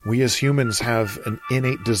We as humans have an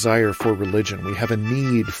innate desire for religion. We have a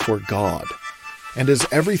need for God. And as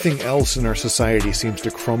everything else in our society seems to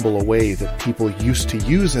crumble away that people used to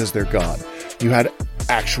use as their God, you had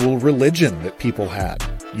actual religion that people had.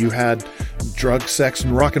 You had drug, sex,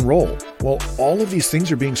 and rock and roll. Well, all of these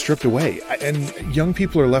things are being stripped away. And young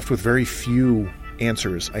people are left with very few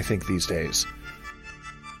answers, I think, these days.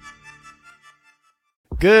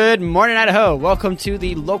 Good morning, Idaho. Welcome to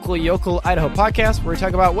the Local Yokel Idaho podcast, where we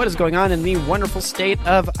talk about what is going on in the wonderful state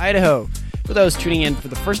of Idaho. For those tuning in for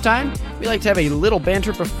the first time, we like to have a little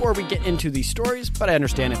banter before we get into the stories, but I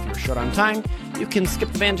understand if you're short on time, you can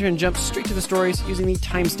skip the banter and jump straight to the stories using the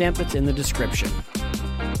timestamp that's in the description.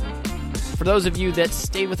 For those of you that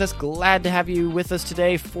stayed with us, glad to have you with us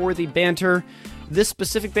today for the banter. This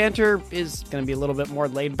specific banter is going to be a little bit more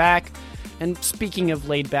laid back. And speaking of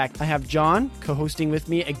laid back, I have John co-hosting with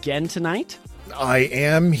me again tonight. I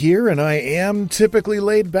am here, and I am typically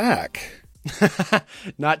laid back.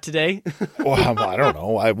 Not today. Well, I don't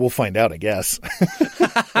know. We'll find out, I guess.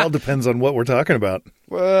 It all depends on what we're talking about.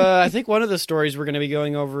 I think one of the stories we're going to be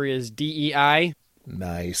going over is DEI.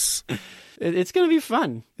 Nice. It's going to be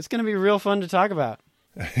fun. It's going to be real fun to talk about.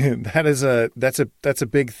 That's a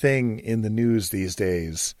big thing in the news these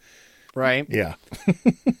days. Right? Yeah.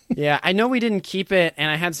 Yeah, I know we didn't keep it,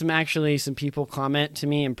 and I had some people comment to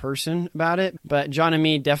me in person about it, but John and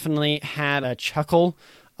me definitely had a chuckle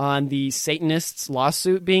on the Satanists'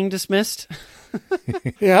 lawsuit being dismissed.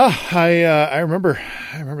 Yeah, I remember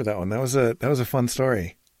that one. That was a fun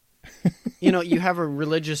story. You know, you have a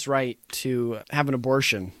religious right to have an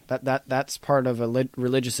abortion. That's part of a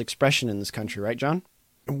religious expression in this country, right, John?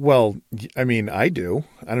 Well, I mean, I do.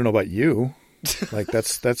 I don't know about you. Like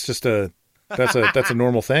that's just a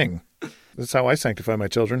normal thing. That's how I sanctify my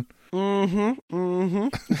children. Gosh.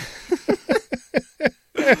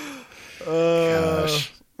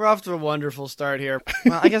 We're off to a wonderful start here.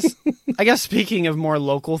 Well, I guess speaking of more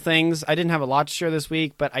local things, I didn't have a lot to share this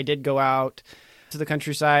week, but I did go out to the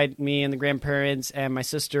countryside, me and the grandparents and my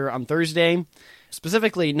sister on Thursday.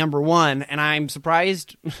 Specifically, number one, and I'm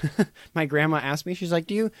surprised my grandma asked me, she's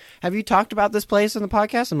like, have you talked about this place on the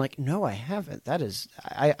podcast? I'm like, no, I haven't.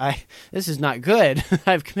 This is not good.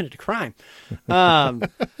 I've committed a crime.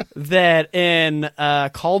 That in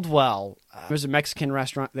Caldwell, there's a Mexican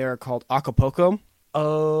restaurant there called Acapulco.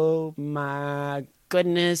 Oh my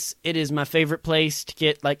goodness. It is my favorite place to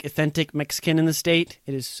get like authentic Mexican in the state.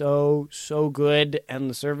 It is so, so good, and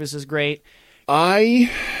the service is great.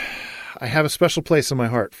 I have a special place in my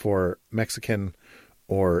heart for Mexican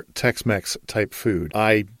or Tex-Mex type food.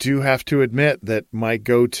 I do have to admit that my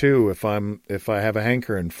go-to, if I have a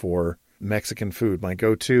hankering for Mexican food, my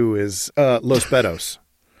go-to is Los Betos.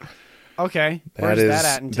 Okay, where's that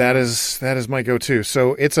at in town? That is my go-to.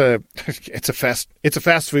 So it's a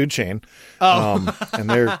fast food chain. Oh,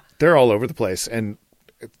 and they're all over the place, and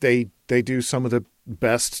they do some of the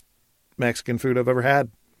best Mexican food I've ever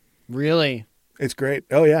had. Really? It's great.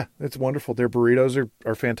 Oh, yeah. It's wonderful. Their burritos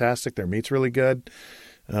are fantastic. Their meat's really good.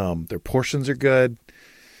 Their portions are good.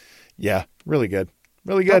 Yeah, really good.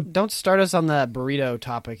 Really good. Don't start us on the burrito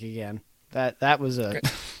topic again. That was a...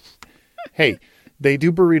 Hey, they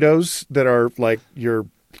do burritos that are like your,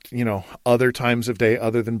 other times of day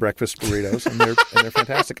other than breakfast burritos, and they're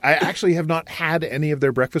fantastic. I actually have not had any of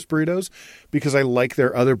their breakfast burritos because I like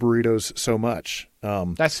their other burritos so much.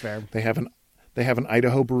 That's fair. They have an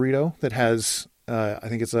Idaho burrito that has, I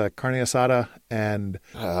think it's a carne asada and,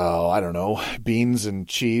 I don't know, beans and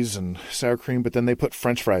cheese and sour cream, but then they put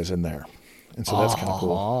French fries in there. And so that's kind of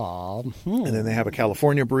cool. And then they have a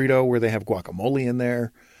California burrito where they have guacamole in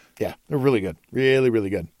there. Yeah, they're really good. Really, really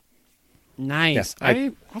good. Nice. Yeah,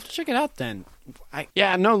 I'll have to check it out then.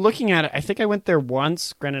 Looking at it, I think I went there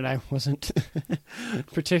once. Granted, I wasn't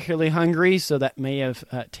particularly hungry, so that may have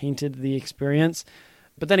tainted the experience.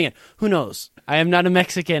 But then again, who knows? I am not a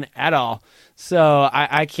Mexican at all, so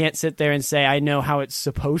I can't sit there and say I know how it's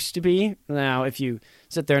supposed to be. Now, if you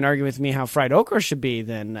sit there and argue with me how fried okra should be,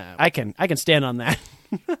 then I can stand on that.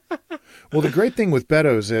 Well, the great thing with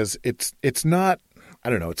Beto's is it's not,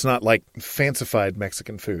 I don't know, it's not like fancified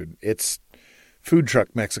Mexican food. It's food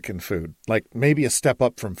truck Mexican food, like maybe a step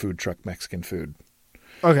up from food truck Mexican food.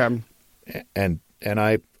 Okay. And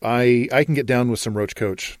I can get down with some Roach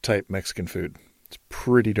Coach type Mexican food. It's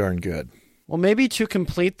pretty darn good. Well, maybe to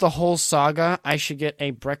complete the whole saga, I should get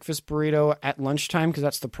a breakfast burrito at lunchtime because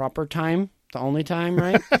that's the proper time, the only time,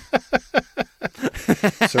 right?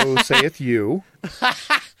 So saith you.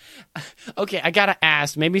 Okay, I gotta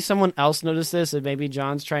ask. Maybe someone else noticed this, and maybe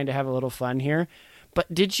John's trying to have a little fun here.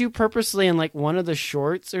 But did you purposely, in like one of the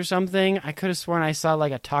shorts or something, I could have sworn I saw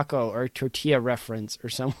like a taco or a tortilla reference or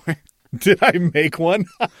somewhere. Did I make one?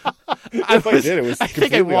 If I did, it was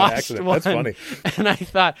think I watched accident. one. That's funny. And I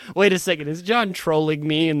thought, wait a second, is John trolling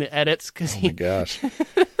me in the edits? Oh my gosh.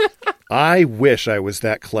 I wish I was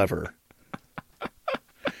that clever.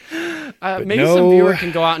 Maybe some viewer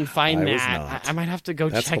can go out and find that. I might have to go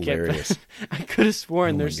That's check hilarious. it. I could have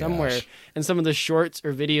sworn there's somewhere gosh. in some of the shorts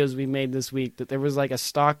or videos we made this week that there was like a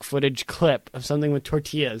stock footage clip of something with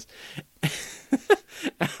tortillas.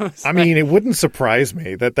 I mean, it wouldn't surprise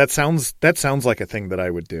me. That sounds like a thing that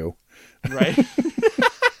I would do. Right?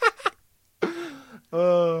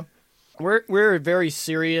 We're a very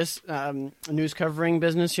serious news covering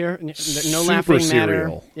business here. No Super laughing matter.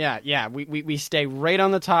 serial. Yeah. We stay right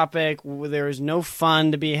on the topic. There is no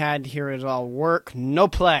fun to be had here at all. Work, no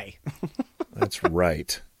play. That's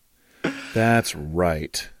right. That's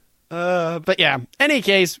right. But yeah, any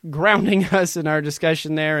case, grounding us in our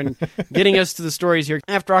discussion there and getting us to the stories here.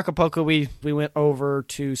 After Acapulco, we went over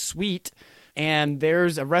to Sweet, and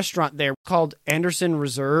there's a restaurant there called Anderson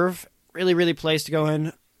Reserve. Really, really place to go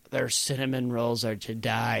in. Their cinnamon rolls are to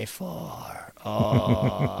die for.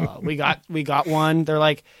 Oh, we got one. They're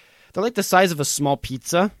like the size of a small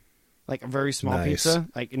pizza, like a very small pizza,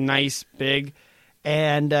 like nice, big.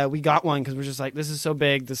 And we got one because we're just like, this is so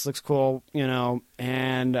big. This looks cool, you know.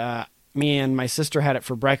 And me and my sister had it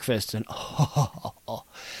for breakfast, and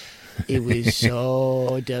it was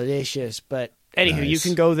so delicious. But anywho, you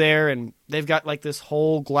can go there, and they've got like this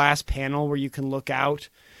whole glass panel where you can look out.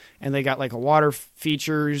 And they got like a water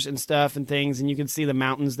features and stuff and things, and you can see the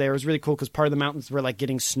mountains there. It was really cool because part of the mountains were like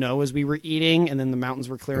getting snow as we were eating, and then the mountains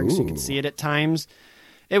were clearing, so you could see it at times.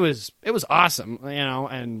 It was awesome, you know,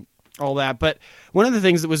 and all that. But one of the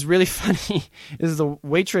things that was really funny is the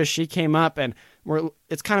waitress. She came up, and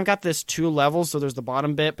it's kind of got this 2 levels, so there's the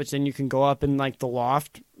bottom bit, but then you can go up in like the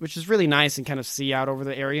loft, which is really nice and kind of see out over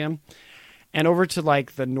the area. And over to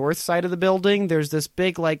like the north side of the building, there's this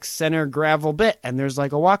big like center gravel bit, and there's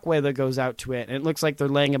like a walkway that goes out to it. And it looks like they're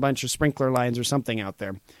laying a bunch of sprinkler lines or something out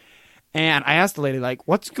there. And I asked the lady, like,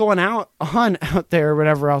 what's going on out there or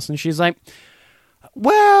whatever else? And she's like,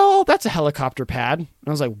 well, that's a helicopter pad. And I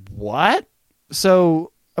was like, what?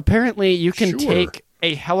 So apparently you can take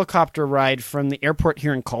a helicopter ride from the airport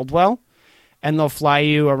here in Caldwell. And they'll fly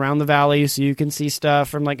you around the valley so you can see stuff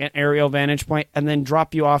from like an aerial vantage point, and then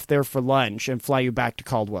drop you off there for lunch and fly you back to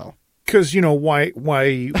Caldwell. Because, you know, why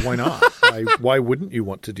not? why wouldn't you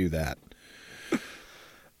want to do that?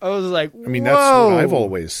 I was like, I mean, that's what I've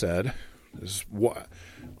always said. Why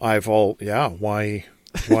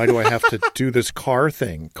do I have to do this car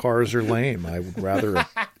thing? Cars are lame. I would rather a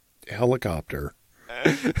helicopter.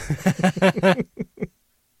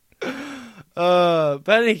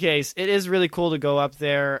 But in any case, it is really cool to go up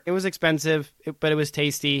there. It was expensive, but it was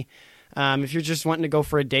tasty. If you're just wanting to go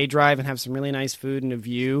for a day drive and have some really nice food and a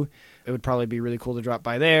view, it would probably be really cool to drop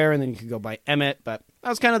by there, and then you could go by Emmett. But that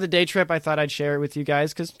was kind of the day trip. I thought I'd share it with you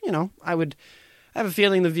guys because, you know, I have a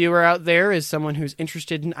feeling the viewer out there is someone who's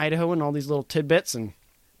interested in Idaho and all these little tidbits, and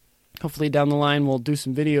hopefully down the line we'll do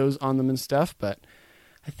some videos on them and stuff. But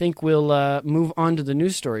I think we'll move on to the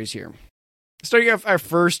news stories here. Starting off our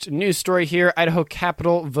first news story here, Idaho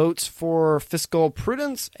Capitol votes for fiscal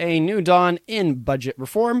prudence, a new dawn in budget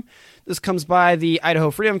reform. This comes by the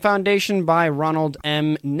Idaho Freedom Foundation by Ronald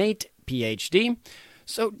M. Nate, Ph.D.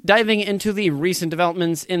 So diving into the recent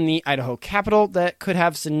developments in the Idaho Capitol that could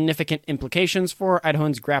have significant implications for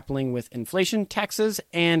Idahoans grappling with inflation, taxes,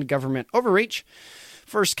 and government overreach.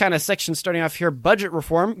 First kind of section starting off here, budget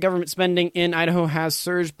reform. Government spending in Idaho has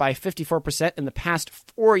surged by 54% in the past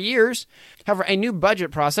 4 years. However, a new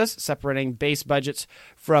budget process separating base budgets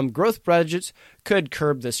from growth budgets could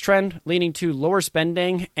curb this trend, leading to lower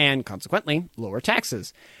spending and, consequently, lower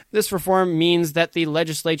taxes. This reform means that the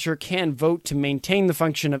legislature can vote to maintain the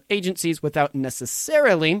function of agencies without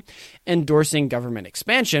necessarily endorsing government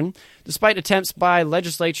expansion. Despite attempts by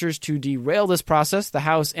legislatures to derail this process, the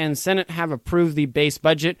House and Senate have approved the base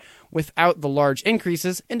budget without the large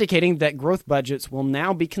increases, indicating that growth budgets will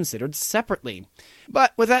now be considered separately.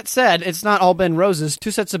 But with that said, it's not all been roses. 2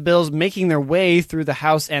 sets of bills making their way through the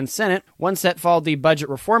House and Senate. One set followed the budget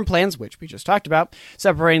reform plans, which we just talked about,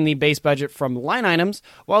 separating the base budget from line items,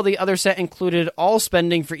 while the other set included all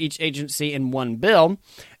spending for each agency in one bill.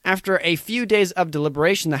 After a few days of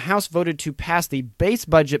deliberation, the House voted to pass the base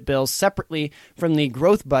budget bill separately from the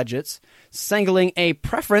growth budgets, signaling a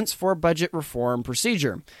preference for budget reform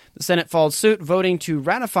procedure. The Senate followed suit, voting to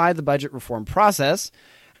ratify the budget reform process.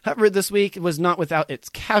 However, this week was not without its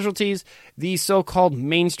casualties. The so-called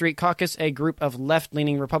Main Street Caucus, a group of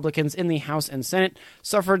left-leaning Republicans in the House and Senate,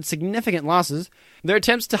 suffered significant losses. Their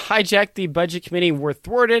attempts to hijack the Budget Committee were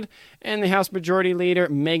thwarted, and the House Majority Leader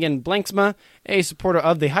Megan Blanksma, a supporter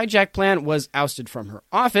of the hijack plan, was ousted from her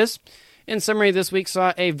office. In summary, this week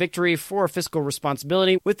saw a victory for fiscal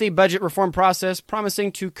responsibility, with the budget reform process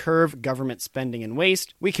promising to curb government spending and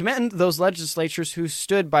waste. We commend those legislatures who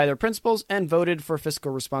stood by their principles and voted for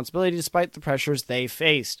fiscal responsibility despite the pressures they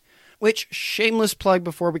faced. Which, shameless plug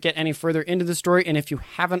before we get any further into the story, and if you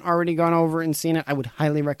haven't already gone over and seen it, I would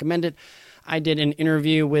highly recommend it. I did an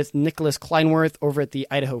interview with Nicholas Kleinworth over at the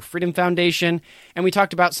Idaho Freedom Foundation, and we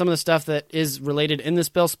talked about some of the stuff that is related in this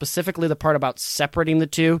bill, specifically the part about separating the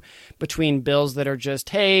two between bills that are just,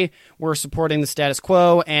 hey, we're supporting the status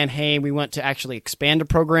quo, and hey, we want to actually expand a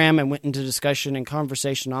program, and went into discussion and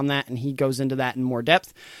conversation on that, and he goes into that in more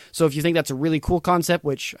depth. So if you think that's a really cool concept,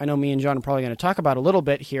 which I know me and John are probably going to talk about a little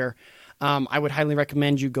bit here, I would highly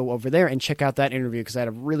recommend you go over there and check out that interview because I had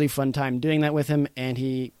a really fun time doing that with him, and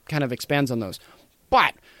he kind of expands on those.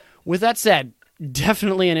 But with that said,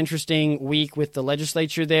 definitely an interesting week with the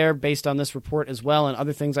legislature there based on this report as well and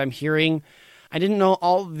other things I'm hearing. I didn't know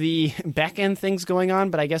all the back-end things going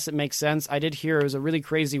on, but I guess it makes sense. I did hear it was a really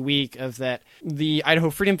crazy week of that the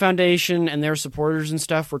Idaho Freedom Foundation and their supporters and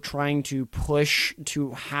stuff were trying to push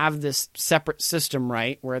to have this separate system,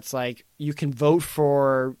 right, where it's like you can vote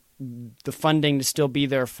for the funding to still be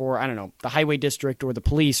there for, I don't know, the highway district or the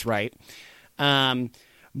police, right?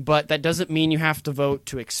 But that doesn't mean you have to vote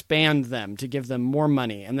to expand them, to give them more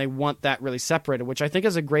money. And they want that really separated, which I think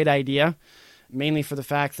is a great idea, mainly for the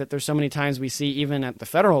fact that there's so many times we see, even at the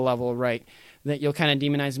federal level, right, that you'll kind of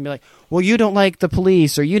demonize and be like, well, you don't like the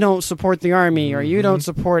police, or you don't support the army, or you don't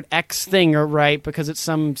support X thing, or right, because it's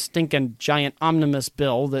some stinking giant omnibus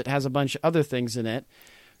bill that has a bunch of other things in it.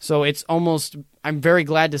 So it's almost, I'm very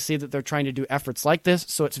glad to see that they're trying to do efforts like this.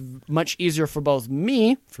 So it's much easier for both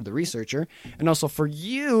me, for the researcher, and also for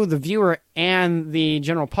you, the viewer, and the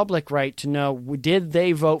general public, right, to know, did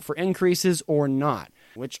they vote for increases or not,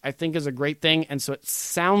 which I think is a great thing. And so it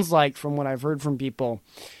sounds like, from what I've heard from people,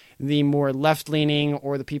 the more left-leaning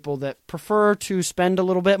or the people that prefer to spend a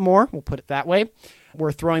little bit more, we'll put it that way,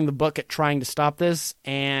 we're throwing the book at trying to stop this,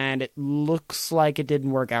 and it looks like it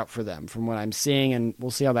didn't work out for them from what I'm seeing, and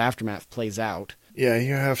we'll see how the aftermath plays out. Yeah,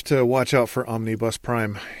 you have to watch out for Omnibus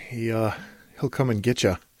Prime. He'll come and get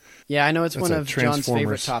you. Yeah, I know it's one of John's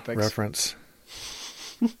favorite topics. Reference.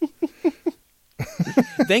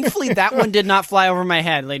 Thankfully, that one did not fly over my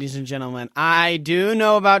head, ladies and gentlemen. I do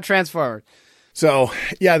know about Transformers. So,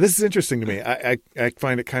 yeah, this is interesting to me. I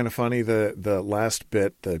find it kind of funny, the last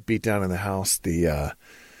bit, the beatdown in the House, the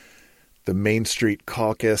Main Street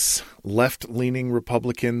Caucus, left-leaning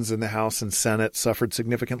Republicans in the House and Senate suffered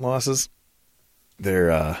significant losses.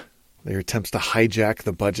 Their attempts to hijack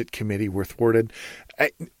the Budget Committee were thwarted.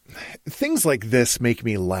 Things like this make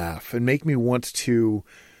me laugh and make me want to,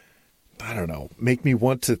 make me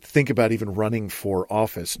want to think about even running for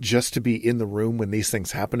office, just to be in the room when these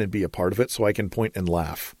things happen and be a part of it so I can point and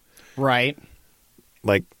laugh. Right.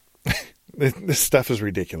 Like, this stuff is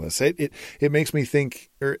ridiculous. It makes me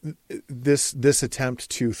think, or this attempt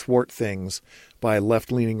to thwart things by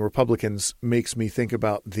left-leaning Republicans makes me think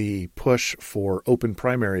about the push for open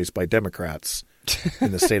primaries by Democrats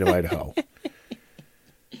in the state of Idaho.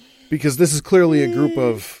 Because this is clearly a group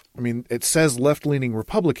of, it says left-leaning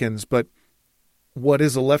Republicans, but what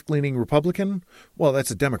is a left-leaning Republican? Well,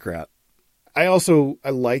 that's a Democrat. I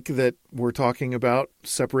like that we're talking about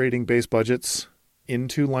separating base budgets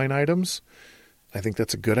into line items. I think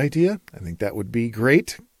that's a good idea. I think that would be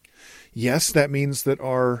great. Yes, that means that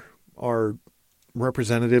our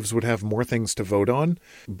representatives would have more things to vote on,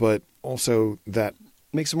 but also that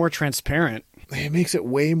makes it more transparent. It makes it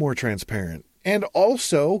way more transparent. And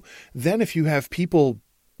also, then if you have people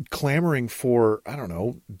clamoring for,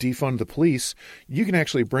 defund the police, you can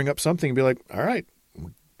actually bring up something and be like, all right,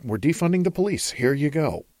 we're defunding the police. Here you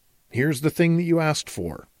go. Here's the thing that you asked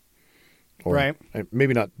for. Or right.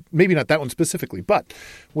 Maybe not that one specifically, but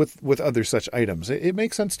with other such items, it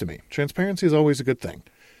makes sense to me. Transparency is always a good thing.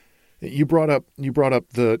 You brought up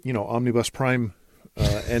the, Omnibus Prime,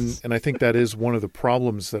 and I think that is one of the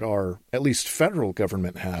problems that our, at least federal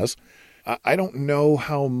government has. I don't know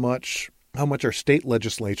how much our state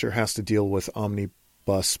legislature has to deal with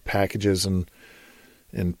omnibus packages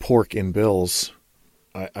and pork in bills.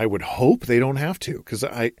 I would hope they don't have to, because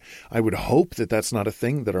I would hope that that's not a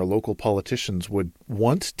thing that our local politicians would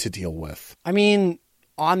want to deal with.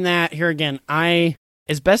 On that, here again,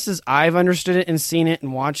 as best as I've understood it and seen it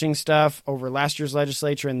and watching stuff over last year's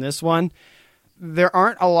legislature and this one, There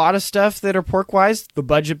aren't a lot of stuff that are pork-wise. The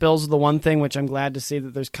budget bills are the one thing, which I'm glad to see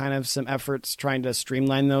that there's kind of some efforts trying to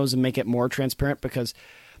streamline those and make it more transparent, because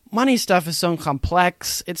money stuff is so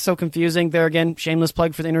complex. It's so confusing. There again, shameless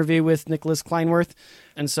plug for the interview with Nicholas Kleinworth.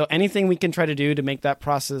 And so anything we can try to do to make that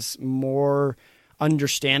process more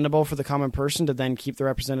understandable for the common person to then keep the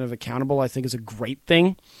representative accountable, I think is a great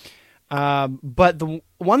thing. But the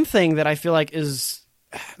one thing that I feel like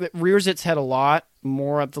that rears its head a lot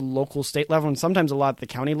more at the local state level, and sometimes a lot at the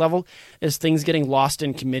county level, is things getting lost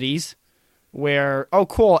in committees where, oh,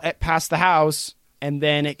 cool, it passed the House, and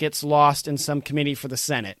then it gets lost in some committee for the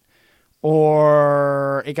Senate.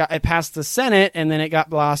 Or it passed the Senate, and then it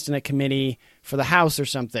got lost in a committee for the House or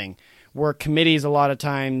something, where committees a lot of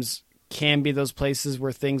times can be those places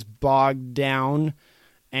where things bog down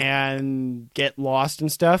and get lost and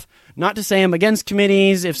stuff. Not to say I'm against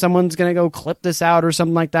committees. If someone's going to go clip this out or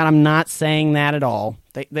something like that, I'm not saying that at all.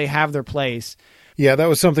 They have their place. Yeah, that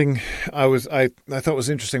was something I thought was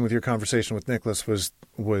interesting with your conversation with Nicholas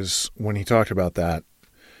was when he talked about that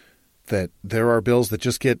there are bills that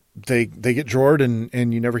just get drawered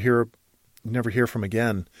and you never hear from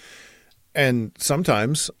again. And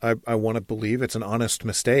sometimes I want to believe it's an honest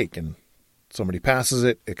mistake, and somebody passes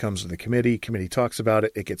it, it comes to the committee talks about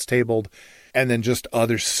it, it gets tabled, and then just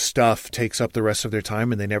other stuff takes up the rest of their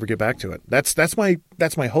time and they never get back to it. That's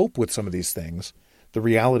my hope with some of these things. The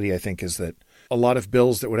reality, I think, is that a lot of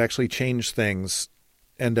bills that would actually change things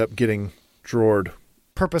end up getting drawered.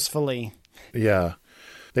 Purposefully. Yeah.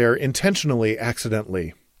 They're intentionally,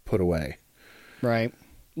 accidentally put away. Right.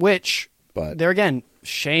 But there again,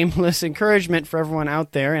 shameless encouragement for everyone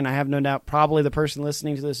out there, and I have no doubt probably the person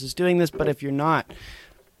listening to this is doing this, but if you're not,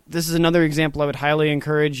 this is another example I would highly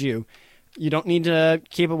encourage you. You don't need to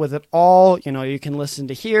keep it with it all. You can listen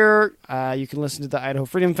to here. You can listen to the Idaho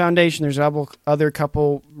Freedom Foundation. There's a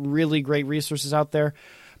couple really great resources out there,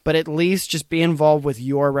 but at least just be involved with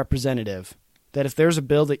your representative. That if there's a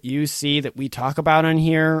bill that you see that we talk about on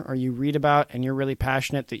here or you read about and you're really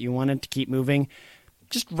passionate that you want it to keep moving,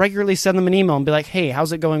 just regularly send them an email and be like, hey,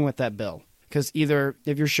 how's it going with that bill? Because either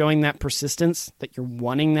if you're showing that persistence, that you're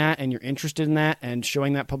wanting that and you're interested in that and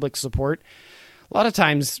showing that public support, a lot of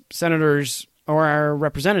times senators or our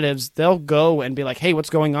representatives, they'll go and be like, hey, what's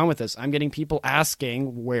going on with this? I'm getting people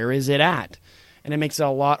asking, where is it at? And it makes it a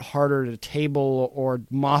lot harder to table or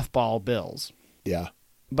mothball bills. Yeah.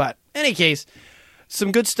 But in any case,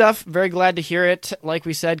 some good stuff. Very glad to hear it. Like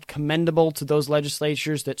we said, commendable to those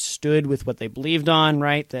legislatures that stood with what they believed on,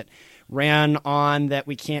 right? That ran on that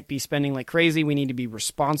we can't be spending like crazy. We need to be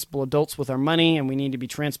responsible adults with our money, and we need to be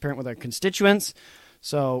transparent with our constituents.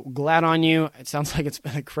 So glad on you. It sounds like it's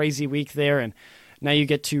been a crazy week there, and now you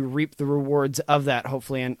get to reap the rewards of that,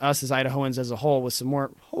 hopefully, and us as Idahoans as a whole with some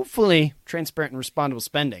more, hopefully, transparent and responsible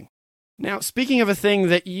spending. Now, speaking of a thing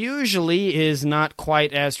that usually is not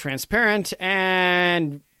quite as transparent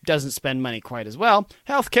and doesn't spend money quite as well,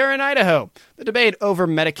 healthcare in Idaho. The debate over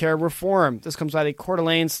Medicare reform. This comes by the Coeur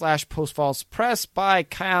d'Alene / Post Falls Press by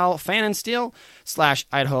Kyle Fanninsteel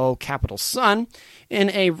 / Idaho Capital Sun. In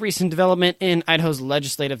a recent development in Idaho's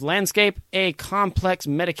legislative landscape, a complex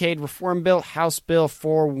Medicaid reform bill, House Bill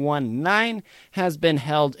 419, has been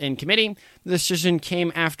held in committee. The decision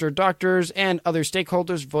came after doctors and other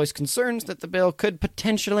stakeholders voiced concerns that the bill could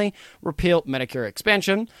potentially repeal Medicare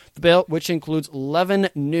expansion. The bill, which includes 11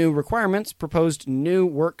 new requirements, proposed new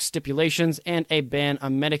work stipulations, and a ban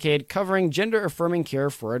on Medicaid covering gender-affirming care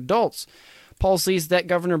for adults. Policies that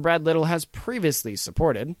Governor Brad Little has previously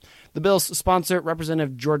supported. The bill's sponsor,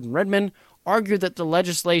 Representative Jordan Redmond, argued that the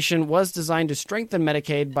legislation was designed to strengthen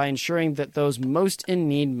Medicaid by ensuring that those most in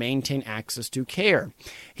need maintain access to care.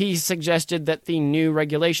 He suggested that the new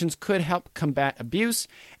regulations could help combat abuse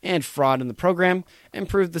and fraud in the program,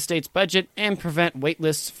 improve the state's budget, and prevent wait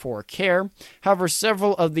lists for care. However,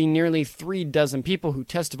 several of the nearly 36 people who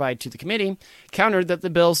testified to the committee countered that the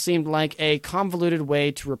bill seemed like a convoluted way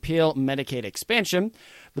to repeal Medicaid expansion.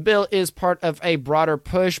 The bill is part of a broader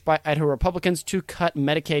push by Idaho Republicans to cut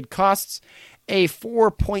Medicaid costs, a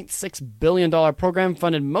 $4.6 billion program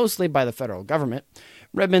funded mostly by the federal government.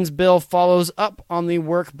 Redmond's bill follows up on the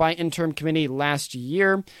work by interim committee last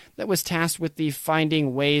year that was tasked with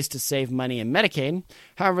finding ways to save money in Medicaid.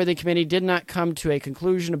 However, the committee did not come to a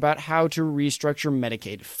conclusion about how to restructure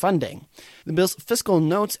Medicaid funding. The bill's fiscal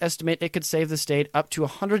notes estimate it could save the state up to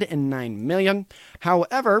 $109 million.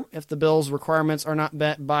 However, if the bill's requirements are not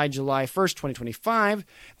met by July 1st, 2025,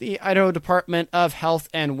 the Idaho Department of Health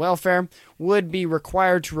and Welfare would be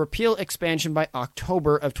required to repeal expansion by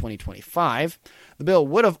October of 2025. The bill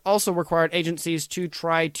would have also required agencies to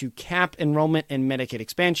try to cap enrollment in Medicaid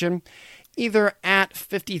expansion, either at at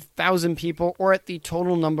 50,000 people, or at the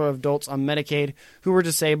total number of adults on Medicaid who were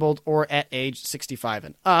disabled or at age 65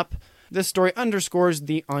 and up. This story underscores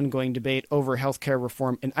the ongoing debate over healthcare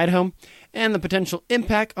reform in Idaho and the potential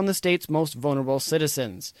impact on the state's most vulnerable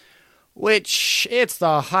citizens. Which, it's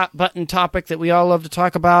the hot-button topic that we all love to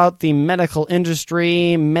talk about, the medical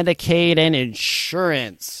industry, Medicaid, and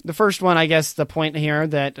insurance. The first one, I guess, the point here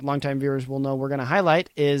that longtime viewers will know we're going to highlight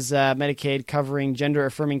is Medicaid covering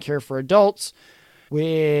gender-affirming care for adults,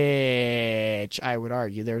 which I would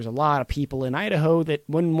argue there's a lot of people in Idaho that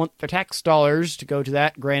wouldn't want their tax dollars to go to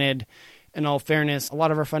that. Granted, in all fairness, a lot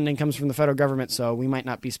of our funding comes from the federal government, so we might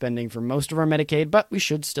not be spending for most of our Medicaid, but we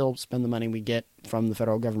should still spend the money we get from the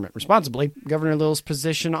federal government responsibly. Governor Lill's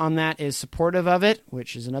position on that is supportive of it,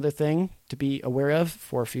 which is another thing to be aware of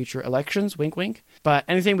for future elections, wink, wink. But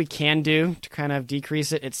anything we can do to kind of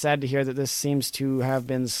decrease it, it's sad to hear that this seems to have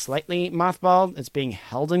been slightly mothballed. It's being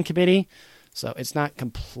held in committee, so it's not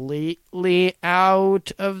completely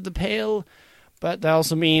out of the pale, but that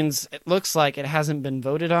also means it looks like it hasn't been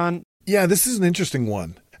voted on. Yeah, this is an interesting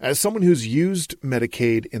one. As someone who's used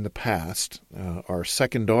Medicaid in the past, our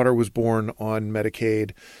second daughter was born on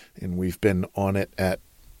Medicaid, and we've been on it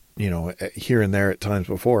here and there at times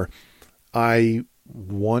before. I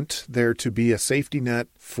want there to be a safety net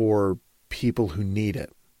for people who need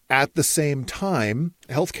it. At the same time,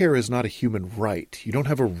 healthcare is not a human right. You don't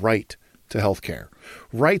have a right to healthcare.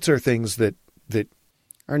 Rights are things that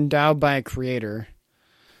are endowed by a creator.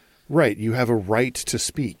 Right. You have a right to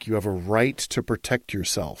speak. You have a right to protect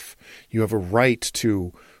yourself. You have a right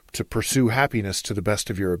to pursue happiness to the best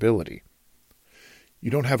of your ability.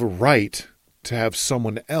 You don't have a right to have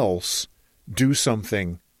someone else do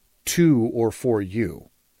something to or for you.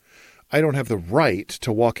 I don't have the right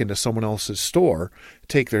to walk into someone else's store,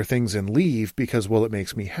 take their things and leave because, well, it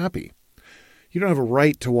makes me happy. You don't have a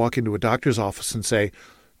right to walk into a doctor's office and say,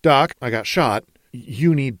 "Doc, I got shot.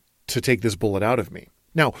 You need to take this bullet out of me."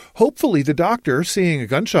 Now, hopefully the doctor, seeing a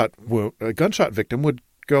gunshot victim, would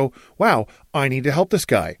go, "Wow, I need to help this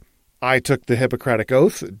guy. I took the Hippocratic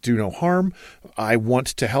Oath, do no harm. I want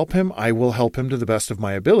to help him. I will help him to the best of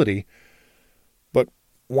my ability." But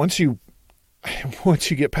once you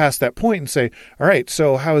get past that point and say, "All right,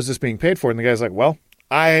 so how is this being paid for?" And the guy's like, "Well,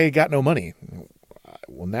 I got no money."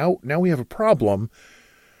 Well, now we have a problem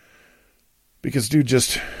because dude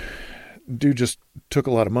just took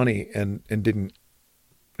a lot of money and didn't.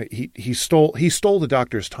 He stole the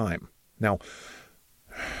doctor's time. Now,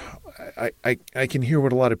 I can hear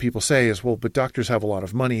what a lot of people say is, well, but doctors have a lot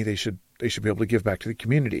of money. They should be able to give back to the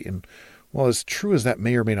community. And while as true as that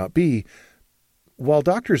may or may not be, while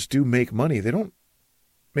doctors do make money, they don't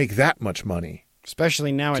make that much money.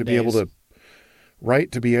 Especially nowadays. To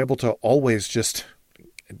be able to always just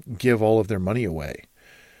give all of their money away.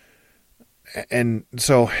 And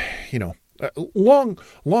so, long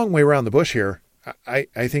way around the bush here. I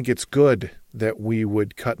think it's good that we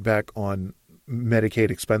would cut back on Medicaid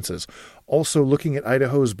expenses. Also, looking at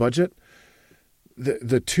Idaho's budget,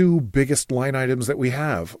 the two biggest line items that we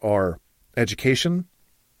have are education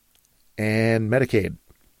and Medicaid,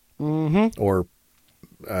 or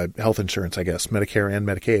health insurance, I guess, Medicare and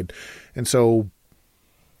Medicaid. And so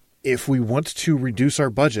if we want to reduce our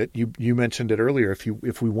budget, you mentioned it earlier,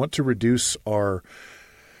 if we want to reduce our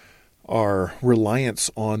reliance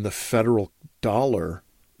on the federal dollar,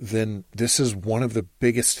 then this is one of the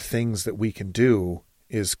biggest things that we can do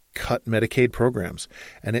is cut Medicaid programs.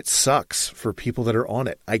 And it sucks for people that are on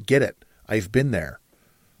it. I get it. I've been there.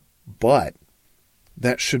 But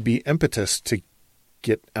that should be impetus to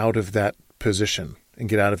get out of that position and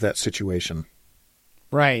get out of that situation.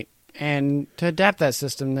 Right. And to adapt that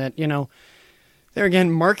system that, there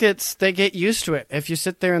again, markets, they get used to it. If you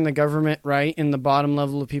sit there in the government, right, in the bottom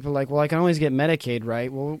level of people like, well, I can always get Medicaid,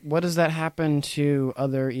 right? Well, what does that happen to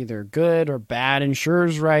other either good or bad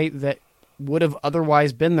insurers, right, that would have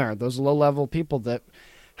otherwise been there? Those low-level people that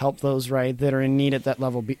help those, right, that are in need at that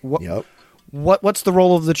level. Yep. What's the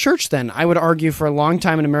role of the church then? I would argue for a long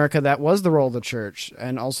time in America that was the role of the church.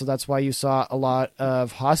 And also that's why you saw a lot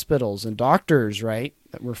of hospitals and doctors, right,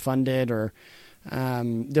 that were funded or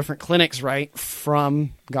different clinics, right,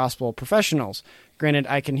 from gospel professionals. Granted,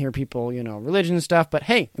 I can hear people, religion and stuff, but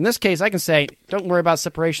hey, in this case, I can say, don't worry about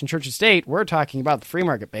separation church and state. We're talking about the free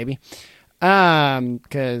market, baby.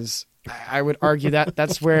 Because I would argue that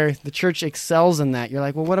that's where the church excels in that. You're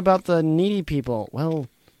like, well, what about the needy people? Well,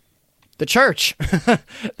 the church.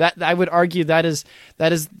 That I would argue that is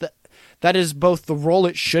both the role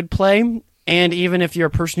it should play. And even if you're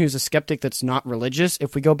a person who's a skeptic that's not religious,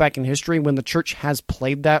 if we go back in history when the church has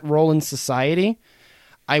played that role in society,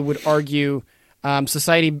 I would argue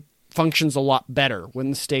society functions a lot better when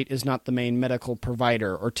the state is not the main medical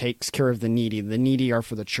provider or takes care of the needy. The needy are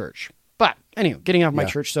for the church. But anyway, getting off my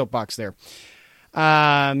church soapbox there.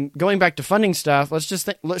 Going back to funding stuff, let's just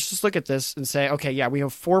look at this and say, okay, yeah, we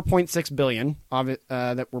have $4.6 billion of it,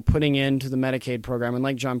 that we're putting into the Medicaid program. And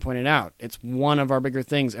like John pointed out, it's one of our bigger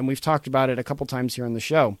things. And we've talked about it a couple times here on the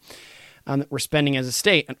show, that we're spending as a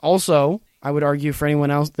state. And also, I would argue for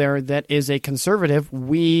anyone else there that is a conservative,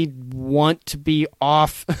 we want to be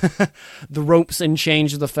off the ropes and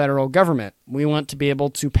change of the federal government. We want to be able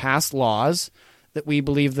to pass laws that we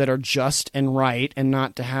believe that are just and right, and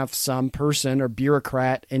not to have some person or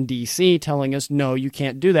bureaucrat in D.C. telling us, no, you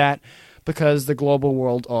can't do that because the global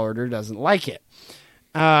world order doesn't like it.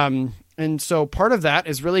 And so part of that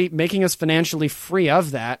is really making us financially free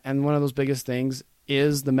of that. And one of those biggest things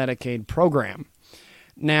is the Medicaid program.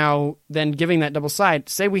 Now, then giving that double side,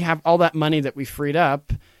 say we have all that money that we freed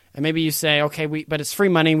up, and maybe you say, okay, but it's free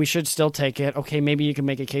money, we should still take it. Okay, maybe you can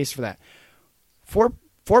make a case for that.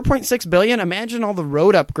 $4.6 billion, imagine all the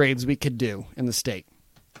road upgrades we could do in the state.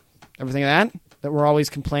 Everything that we're always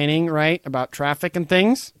complaining, right, about traffic and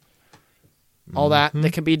things. All that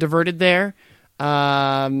could be diverted there.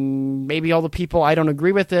 Maybe all the people, I don't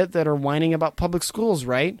agree with it, that are whining about public schools,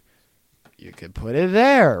 right? You could put it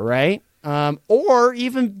there, right? Or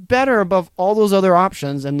even better, above all those other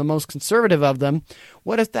options and the most conservative of them,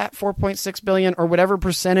 what if that $4.6 billion or whatever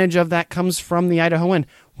percentage of that comes from the Idahoan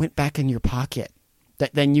went back in your pocket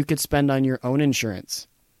that then you could spend on your own insurance?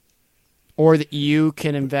 Or that you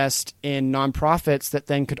can invest in nonprofits that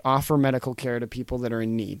then could offer medical care to people that are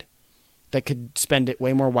in need, that could spend it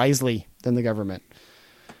way more wisely than the government.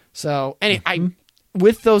 So anyway,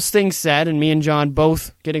 with those things said, and me and John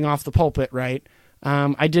both getting off the pulpit, right?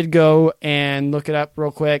 I did go and look it up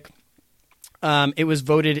real quick. It was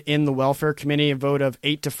voted in the Welfare Committee, a vote of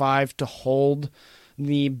 8-5 to hold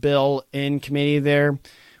the bill in committee there,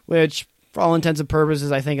 which for all intents and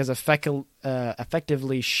purposes, I think has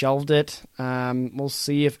effectively shelved it. We'll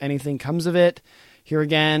see if anything comes of it. Here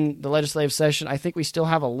again, the legislative session, I think we still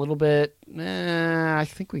have a little bit. I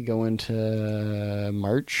think we go into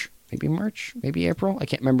March, maybe April. I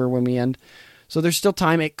can't remember when we end. So there's still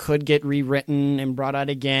time. It could get rewritten and brought out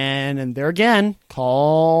again. And there again,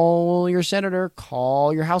 call your senator,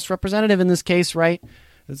 call your House representative in this case, right?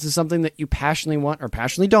 This is something that you passionately want or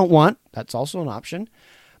passionately don't want. That's also an option.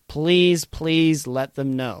 Please let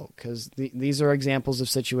them know, because these are examples of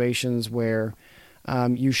situations where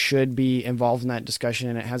you should be involved in that discussion,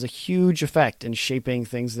 and it has a huge effect in shaping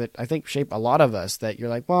things that I think shape a lot of us, that you're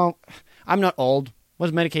like, well, I'm not old. What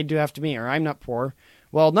does Medicaid do after me? Or I'm not poor.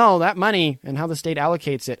 Well, no, that money and how the state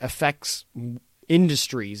allocates it affects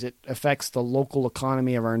industries. It affects the local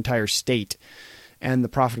economy of our entire state and the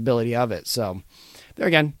profitability of it. So there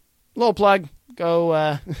again, little plug.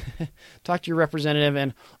 Go talk to your representative,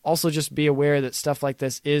 and also just be aware that stuff like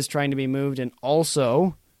this is trying to be moved. And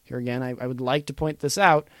also, here again, I would like to point this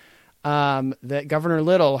out, that Governor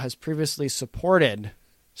Little has previously supported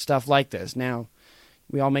stuff like this. Now,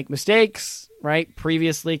 we all make mistakes, right?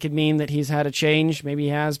 Previously could mean that he's had a change. Maybe he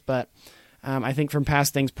has, but I think from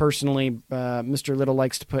past things personally, Mr. Little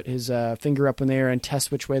likes to put his finger up in the air and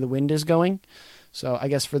test which way the wind is going. So I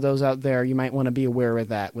guess for those out there, you might want to be aware of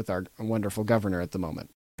that with our wonderful governor at the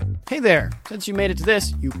moment. Hey there, since you made it to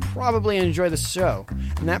this, you probably enjoy the show,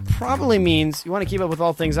 and that probably means you want to keep up with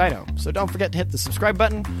all things Idaho. So don't forget to hit the subscribe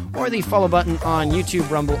button or the follow button on YouTube,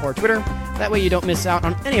 Rumble, or Twitter. That way you don't miss out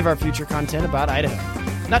on any of our future content about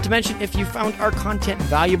Idaho. Not to mention, if you found our content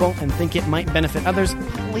valuable and think it might benefit others,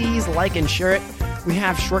 please like and share it. We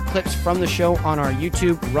have short clips from the show on our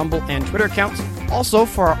YouTube, Rumble, and Twitter accounts. Also,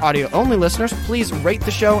 for our audio-only listeners, please rate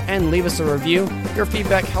the show and leave us a review. Your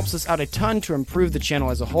feedback helps us out a ton to improve the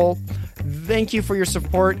channel as a whole. Thank you for your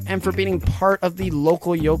support and for being part of the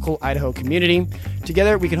local Yokel Idaho community.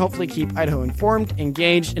 Together, we can hopefully keep Idaho informed,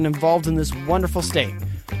 engaged, and involved in this wonderful state.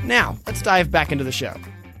 Now, let's dive back into the show.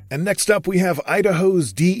 And next up, we have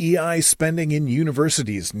Idaho's DEI spending in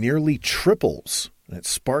universities nearly triples, and it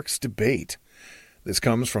sparks debate. This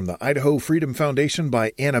comes from the Idaho Freedom Foundation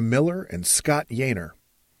by Anna Miller and Scott Yaner.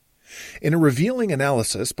 In a revealing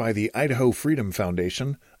analysis by the Idaho Freedom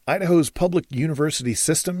Foundation, Idaho's public university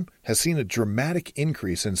system has seen a dramatic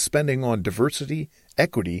increase in spending on diversity,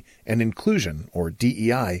 equity, and inclusion, or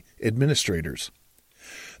DEI, administrators.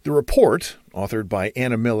 The report, authored by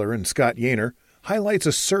Anna Miller and Scott Yaner, highlights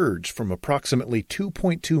a surge from approximately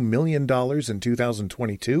 $2.2 million in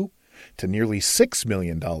 2022 to nearly $6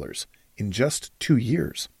 million in just 2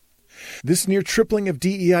 years. This near tripling of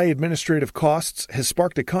DEI administrative costs has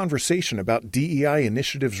sparked a conversation about DEI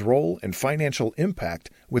initiatives' role and financial impact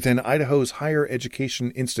within Idaho's higher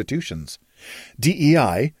education institutions.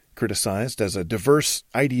 DEI, criticized as a diverse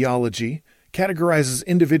ideology, categorizes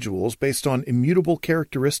individuals based on immutable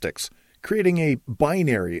characteristics, creating a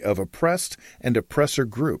binary of oppressed and oppressor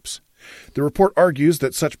groups. The report argues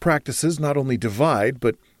that such practices not only divide,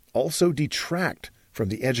 but also detract from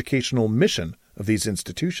the educational mission of these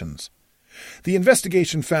institutions. The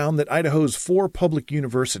investigation found that Idaho's 4 public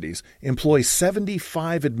universities employ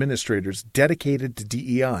 75 administrators dedicated to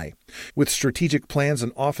DEI, with strategic plans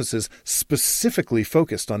and offices specifically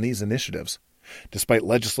focused on these initiatives. Despite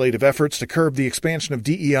legislative efforts to curb the expansion of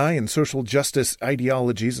DEI and social justice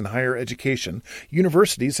ideologies in higher education,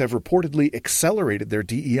 universities have reportedly accelerated their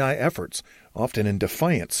DEI efforts, often in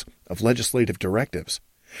defiance of legislative directives.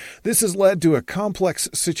 This has led to a complex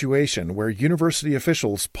situation where university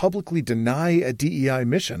officials publicly deny a DEI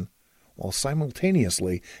mission while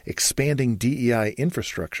simultaneously expanding DEI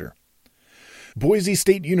infrastructure. Boise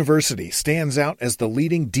State University stands out as the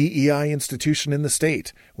leading DEI institution in the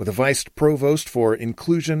state, with a vice provost for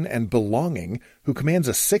inclusion and belonging who commands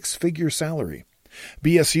a 6-figure salary.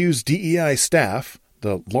 BSU's DEI staff,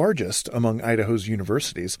 the largest among Idaho's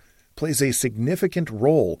universities, plays a significant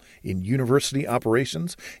role in university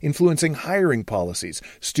operations, influencing hiring policies,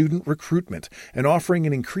 student recruitment, and offering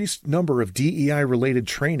an increased number of DEI-related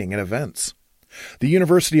training and events. The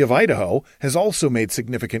University of Idaho has also made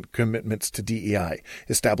significant commitments to DEI,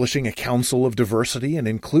 establishing a Council of Diversity and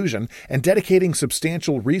Inclusion and dedicating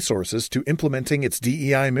substantial resources to implementing its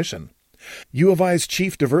DEI mission. U of I's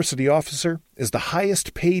Chief Diversity Officer is the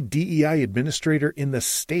highest-paid DEI administrator in the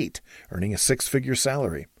state, earning a 6-figure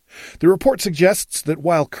salary. The report suggests that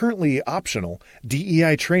while currently optional,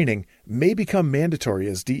 DEI training may become mandatory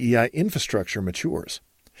as DEI infrastructure matures.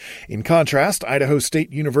 In contrast, Idaho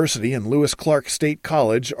State University and Lewis Clark State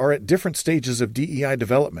College are at different stages of DEI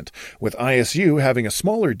development, with ISU having a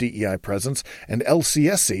smaller DEI presence and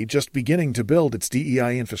LCSC just beginning to build its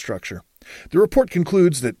DEI infrastructure. The report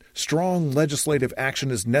concludes that strong legislative action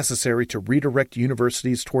is necessary to redirect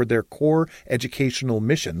universities toward their core educational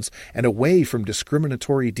missions and away from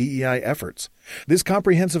discriminatory DEI efforts. This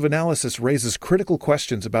comprehensive analysis raises critical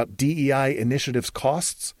questions about DEI initiatives'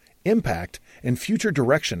 costs, impact, and future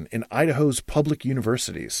direction in Idaho's public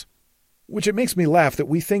universities. Which it makes me laugh that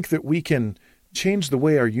we think that we can change the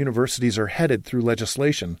way our universities are headed through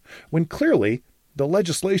legislation, when clearly the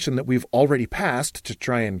legislation that we've already passed to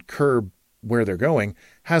try and curb where they're going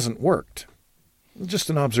hasn't worked.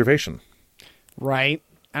 Just an observation. Right.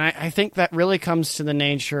 And I think that really comes to the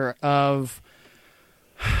nature of,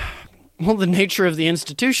 the nature of the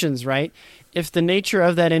institutions, right? If the nature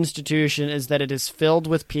of that institution is that it is filled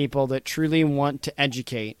with people that truly want to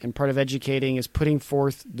educate, and part of educating is putting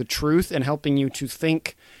forth the truth and helping you to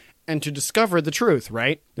think and to discover the truth,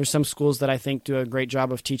 right? There's some schools that I think do a great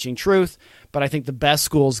job of teaching truth, but I think the best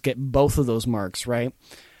schools get both of those marks, right?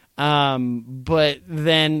 But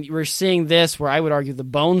then we're seeing this where I would argue the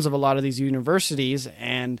bones of a lot of these universities,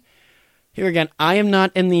 and here again, I am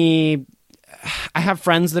not in the... I have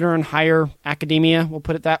friends that are in higher academia, we'll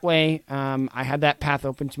put it that way. I had that path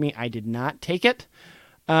open to me. I did not take it.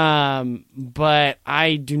 But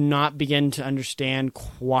I do not begin to understand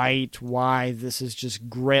quite why this has just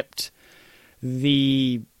gripped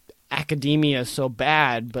the academia so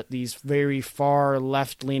bad, but these very far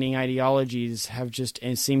left-leaning ideologies have just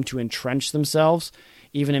seemed to entrench themselves,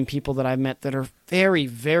 even in people that I've met that are very,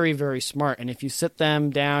 very, very smart. And if you sit them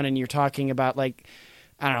down and you're talking about, like,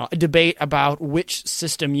 I don't know, a debate about which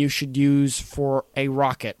system you should use for a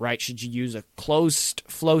rocket, right? Should you use a closed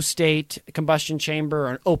flow state combustion chamber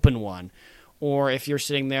or an open one? Or if you're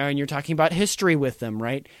sitting there and you're talking about history with them,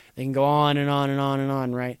 right? They can go on and on and on and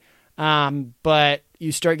on, right? But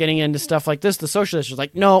you start getting into stuff like this, the socialists are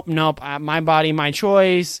like, nope, my body, my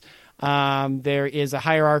choice. There is a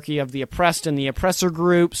hierarchy of the oppressed and the oppressor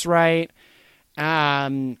groups, right?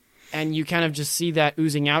 And you kind of just see that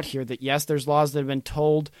oozing out here that, yes, there's laws that have been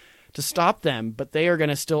told to stop them, but they are going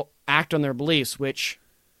to still act on their beliefs, which,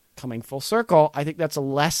 coming full circle, I think that's a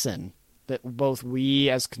lesson that both we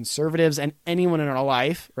as conservatives and anyone in our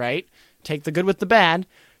life, right, take the good with the bad,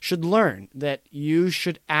 should learn that you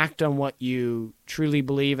should act on what you truly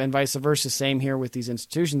believe, and vice versa. Same here with these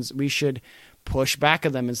institutions. We should push back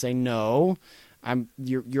at them and say, no,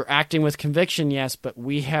 you're acting with conviction, yes, but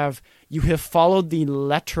you have followed the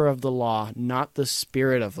letter of the law, not the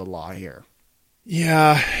spirit of the law here.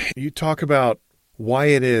 Yeah, you talk about why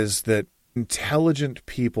it is that intelligent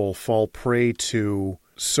people fall prey to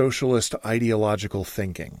socialist ideological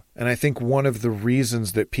thinking. And I think one of the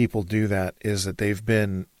reasons that people do that is that they've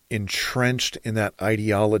been entrenched in that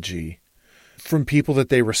ideology from people that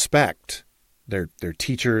they respect, their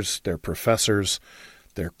teachers, their professors,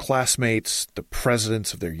 their classmates, the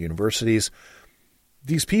presidents of their universities.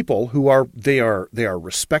 These people who are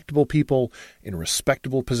respectable people in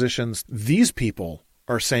respectable positions. These people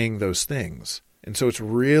are saying those things. And so it's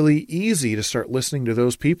really easy to start listening to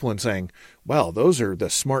those people and saying, well, those are the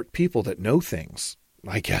smart people that know things.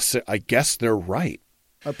 I guess they're right.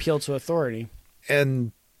 Appeal to authority.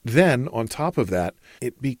 And then on top of that,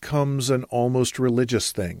 it becomes an almost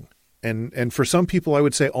religious thing. And for some people, I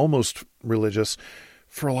would say almost religious.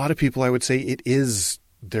 For a lot of people, I would say it is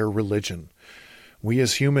their religion. We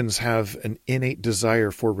as humans have an innate desire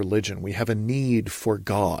for religion. We have a need for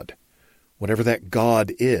God. Whatever that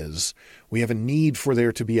God is, we have a need for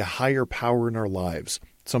there to be a higher power in our lives,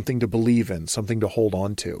 something to believe in, something to hold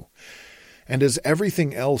on to. And as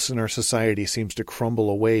everything else in our society seems to crumble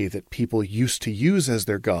away that people used to use as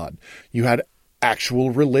their God, you had actual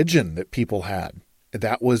religion that people had.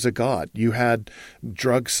 That was a God. You had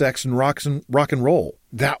drug, sex, and rock and roll.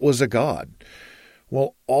 That was a God.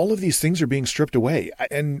 Well, all of these things are being stripped away.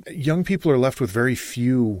 And young people are left with very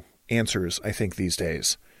few answers, I think, these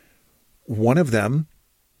days. One of them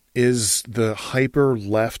is the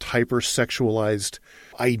hyper-left, hyper-sexualized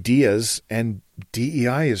ideas, and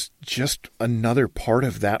DEI is just another part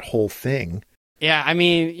of that whole thing. Yeah, I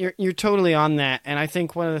mean, you're totally on that. And I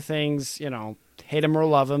think one of the things, hate him or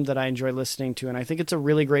love him, that I enjoy listening to, and I think it's a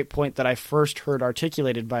really great point that I first heard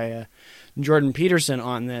articulated by Jordan Peterson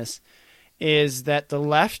on this, is that the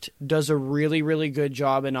left does a really, really good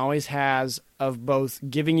job and always has of both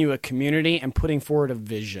giving you a community and putting forward a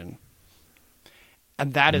vision.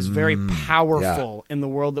 And that is very powerful in the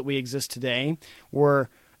world that we exist today, where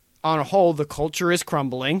on a whole, the culture is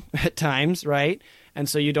crumbling at times, right? And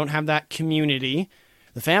so you don't have that community.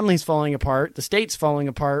 The family's falling apart. The state's falling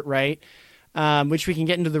apart, right? Which we can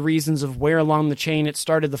get into the reasons of where along the chain it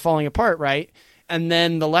started the falling apart, right? And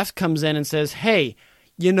then the left comes in and says, hey,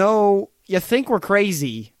 you think we're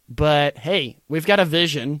crazy, but hey, we've got a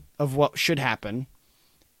vision of what should happen.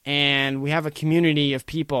 And we have a community of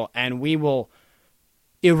people, and we will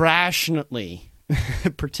irrationally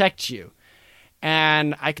protect you.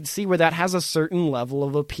 And I can see where that has a certain level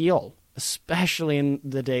of appeal, especially in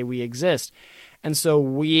the day we exist. And so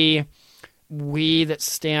we that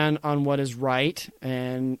stand on what is right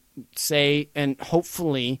and say and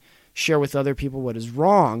hopefully share with other people what is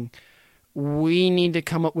wrong, we need to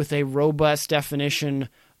come up with a robust definition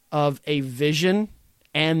of a vision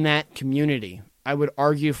and that community. I would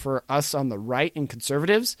argue for us on the right and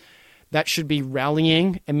conservatives, that should be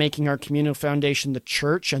rallying and making our communal foundation the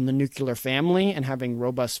church and the nuclear family and having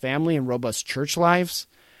robust family and robust church lives.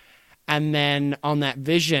 And then on that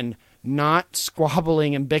vision, not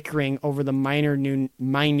squabbling and bickering over the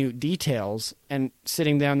minute details and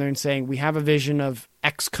sitting down there and saying, we have a vision of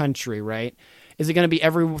X country, right? Is it going to be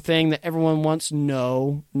everything that everyone wants?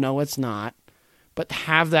 No, it's not. But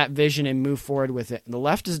have that vision and move forward with it. And the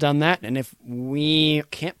left has done that, and if we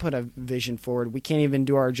can't put a vision forward, we can't even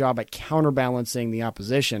do our job at counterbalancing the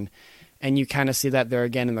opposition. And you kind of see that there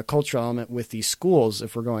again in the cultural element with these schools,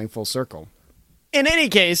 if we're going full circle. In any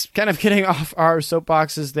case, kind of getting off our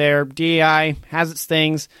soapboxes there, DEI has its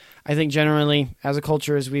things. I think generally, as a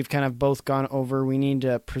culture, as we've kind of both gone over, we need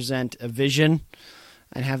to present a vision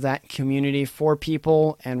and have that community for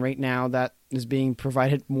people. And right now that is being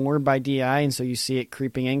provided more by DEI, and so you see it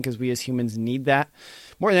creeping in because we as humans need that.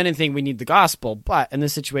 More than anything, we need the gospel. But in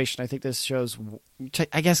this situation, I think this shows,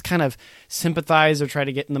 I guess, kind of sympathize or try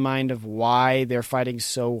to get in the mind of why they're fighting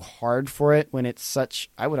so hard for it when it's such,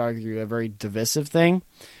 I would argue, a very divisive thing.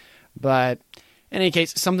 But in any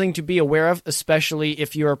case, something to be aware of, especially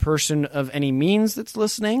if you're a person of any means that's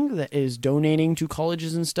listening, that is donating to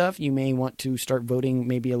colleges and stuff. You may want to start voting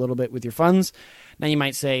maybe a little bit with your funds. Now you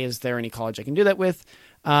might say, is there any college I can do that with?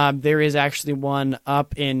 There is actually one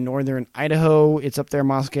up in northern Idaho. It's up there in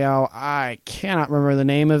Moscow. I cannot remember the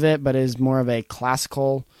name of it, but it is more of a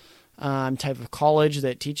classical type of college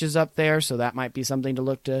that teaches up there. So that might be something to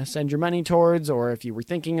look to send your money towards, or if you were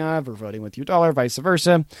thinking of, or voting with your dollar, vice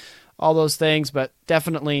versa. All those things, but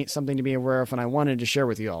definitely something to be aware of, and I wanted to share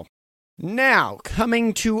with you all. Now,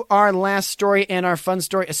 coming to our last story and our fun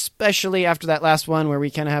story, especially after that last one where we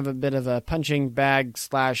kind of have a bit of a punching bag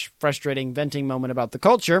 / frustrating venting moment about the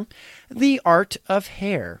culture, the art of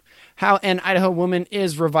hair. How an Idaho woman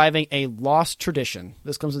is reviving a lost tradition.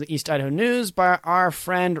 This comes with the East Idaho News by our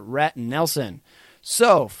friend Rhett Nelson.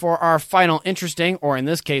 So, for our final interesting, or in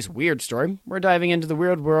this case, weird story, we're diving into the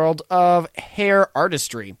weird world of hair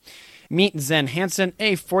artistry. Meet Zen Hansen,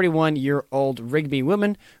 a 41-year-old Rigby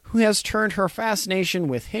woman who has turned her fascination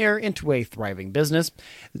with hair into a thriving business.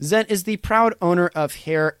 Zen is the proud owner of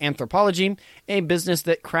Hair Anthropology, a business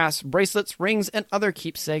that crafts bracelets, rings, and other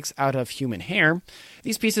keepsakes out of human hair.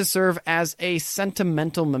 These pieces serve as a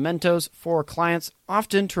sentimental mementos for clients,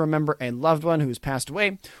 often to remember a loved one who's passed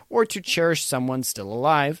away or to cherish someone still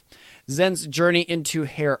alive. Zen's journey into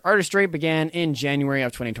hair artistry began in January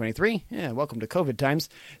of 2023. Yeah, welcome to COVID times.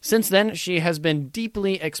 Since then, she has been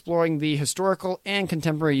deeply exploring the historical and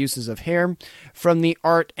contemporary uses of hair, from the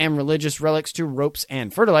art and religious relics to ropes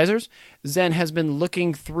and fertilizers. Zen has been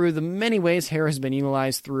looking through the many ways hair has been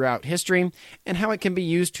utilized throughout history and how it can be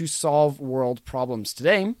used to solve world problems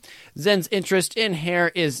today. Zen's interest in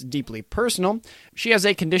hair is deeply personal. She has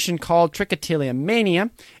a condition called trichotillomania mania,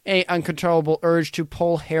 an uncontrollable urge to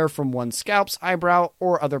pull hair from one's scalps, eyebrow,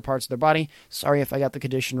 or other parts of their body. Sorry if I got the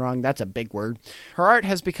condition wrong, that's a big word. Her art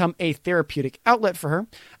has become a therapeutic outlet for her,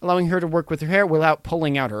 allowing her to work with her hair without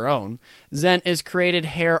pulling out her own. Zen has created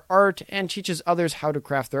hair art and teaches others how to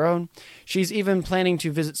craft their own. She's even planning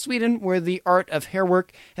to visit Sweden, where the art of hair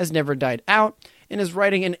work has never died out, and is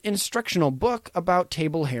writing an instructional book about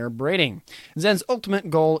table hair braiding. Zen's ultimate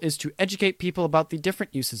goal is to educate people about the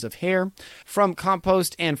different uses of hair, from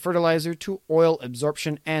compost and fertilizer to oil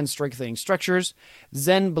absorption and strengthening structures.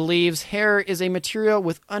 Zen believes hair is a material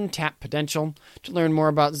with untapped potential. To learn more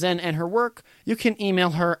about Zen and her work, you can email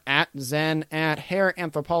her at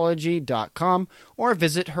zen@hairanthropology.com or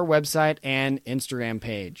visit her website and Instagram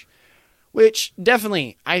page. Which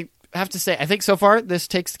definitely, I have to say, I think so far this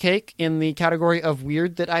takes the cake in the category of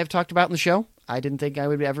weird that I've talked about in the show. I didn't think I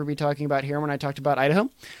would ever be talking about hair when I talked about Idaho.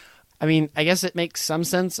 I mean, I guess it makes some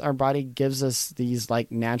sense. Our body gives us these like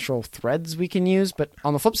natural threads we can use. But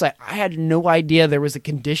on the flip side, I had no idea there was a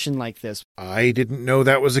condition like this. I didn't know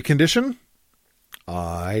that was a condition.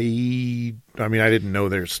 I mean, I didn't know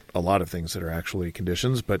there's a lot of things that are actually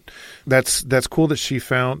conditions, but that's cool that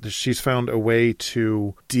she's found a way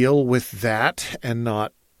to deal with that and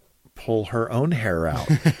not pull her own hair out.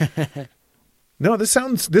 No, this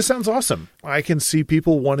sounds awesome. I can see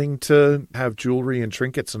people wanting to have jewelry and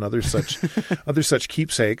trinkets and other such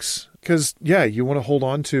keepsakes, because you want to hold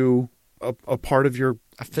on to a part of your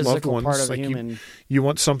physical loved ones. part of like a human. You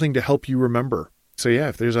want something to help you remember. So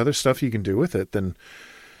if there's other stuff you can do with it, then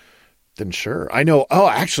sure. I know. Oh,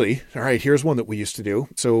 actually, all right, here's one that we used to do.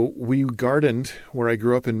 So we gardened where I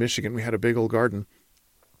grew up in Michigan. We had a big old garden,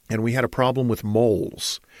 and we had a problem with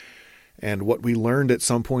moles. And what we learned at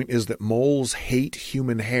some point is that moles hate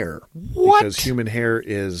human hair. What? Because human hair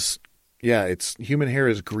is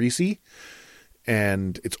greasy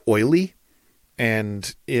and it's oily.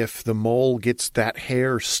 And if the mole gets that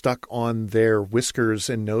hair stuck on their whiskers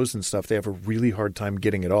and nose and stuff, they have a really hard time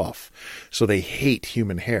getting it off. So they hate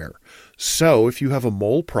human hair. So if you have a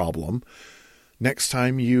mole problem, next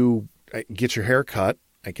time you get your hair cut,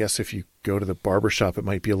 I guess if you go to the barber shop, it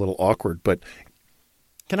might be a little awkward, but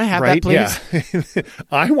can I have that, please? Yeah.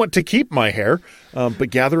 I want to keep my hair, but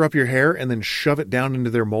gather up your hair and then shove it down into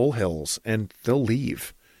their molehills, and they'll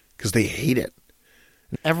leave because they hate it.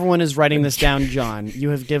 Everyone is writing this down, John.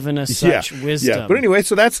 You have given us such wisdom. Yeah, but anyway,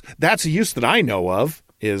 so that's a use that I know of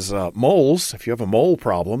is moles. If you have a mole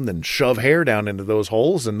problem, then shove hair down into those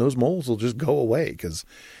holes, and those moles will just go away because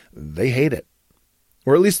they hate it.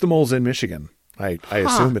 Or at least the moles in Michigan. I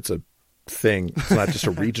assume it's a thing. It's not just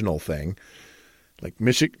a regional thing. Like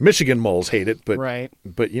Michigan moles hate it, but right.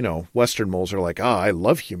 But Western moles are like, I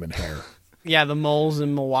love human hair. Yeah, the moles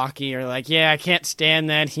in Milwaukee are like, I can't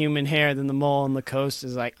stand that human hair. Then the mole on the coast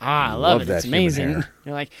is like, I love it. It's amazing.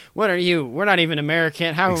 You're like, what are you? We're not even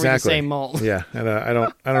American. How are we the same mole? Yeah, and I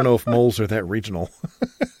don't know if moles are that regional.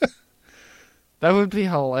 That would be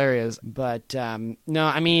hilarious. But no,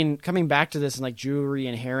 I mean, coming back to this and like jewelry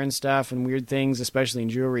and hair and stuff and weird things, especially in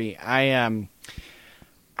jewelry,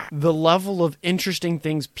 the level of interesting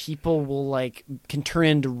things people will can turn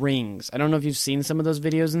into rings. I don't know if you've seen some of those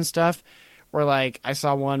videos and stuff where I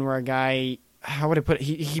saw one where a guy, how would I put it?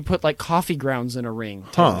 He put coffee grounds in a ring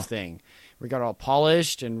type of thing. We got all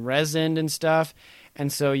polished and resined and stuff.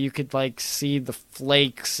 And so you could see the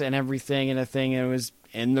flakes and everything in a thing, and it was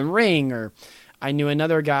in the ring. Or I knew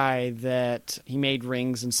another guy that he made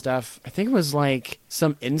rings and stuff. I think it was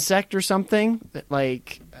some insect or something that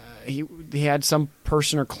he had some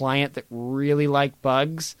person or client that really liked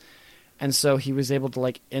bugs, And so he was able to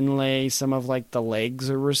like inlay some of like the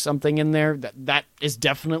legs or something in there. That is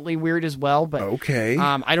definitely weird as well. But okay,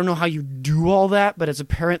 I don't know how you do all that, but it's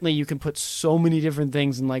apparently you can put so many different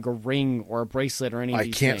things in like a ring or a bracelet or any of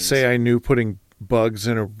these things. I can't say I knew putting bugs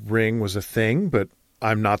in a ring was a thing, but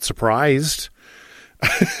I'm not surprised.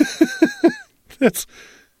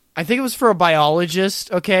 I think it was for a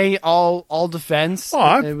biologist. Okay, all defense.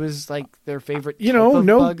 It was like their favorite. No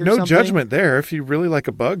bug or something. Judgment there. If you really like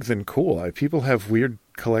a bug, then cool. People have weird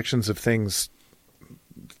collections of things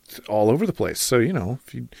all over the place. So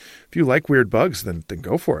if you like weird bugs, then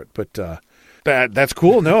go for it. But that's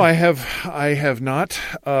cool. No, I have not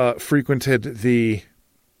frequented the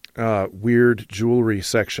weird jewelry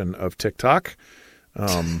section of TikTok.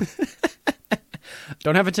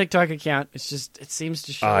 Don't have a TikTok account. It's just it seems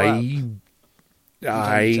to show up.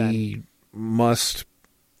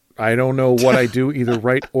 I don't know what I do either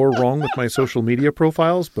right or wrong with my social media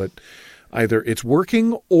profiles, but either it's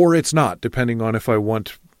working or it's not, depending on if I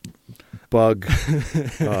want bug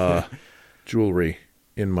jewelry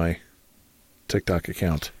in my TikTok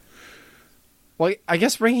account. Well, I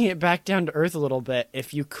guess bringing it back down to earth a little bit,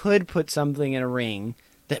 if you could put something in a ring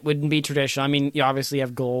that wouldn't be traditional. I mean, you obviously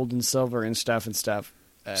have gold and silver and stuff. Stuff.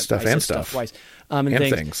 And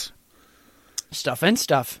things. Stuff and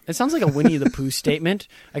stuff. It sounds like a Winnie the Pooh statement.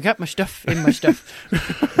 I got my stuff in my stuff.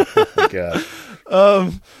 Oh my God.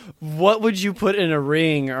 What would you put in a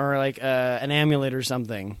ring or like an amulet or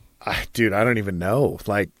something? Dude, I don't even know.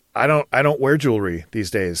 Like, I don't wear jewelry these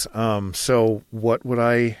days. So what would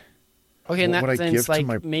I? Okay, in that sense,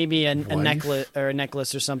 like maybe a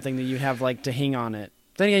necklace or something that you have like to hang on it.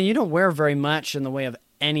 Then again, you don't wear very much in the way of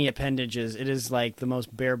any appendages. It is like the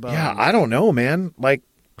most bare bones. Yeah, I don't know, man. Like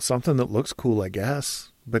something that looks cool, I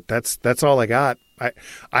guess. But that's all I got. I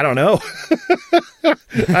don't know.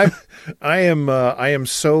 I am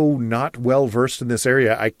so not well versed in this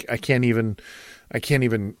area. I can't even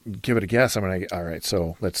give it a guess. I mean, all right.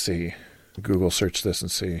 So let's see. Google search this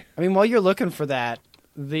and see. I mean, while you're looking for that,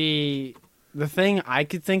 the thing I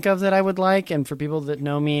could think of that I would like, and for people that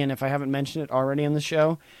know me, and if I haven't mentioned it already on the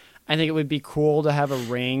show, I think it would be cool to have a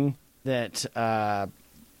ring that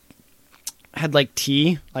had like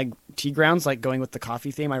tea grounds, like going with the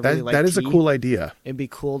coffee theme. I really like that. Is tea. A cool idea. It'd be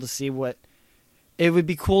cool to see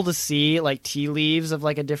like tea leaves of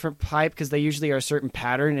like a different pipe, because they usually are a certain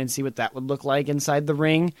pattern, and see what that would look like inside the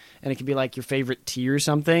ring, and it could be like your favorite tea or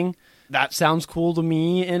something. That sounds cool to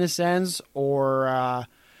me in a sense. Or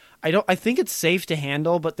I think it's safe to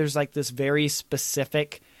handle, but there's like this very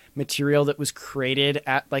specific material that was created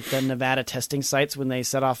at like the Nevada testing sites when they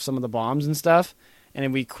set off some of the bombs and stuff. And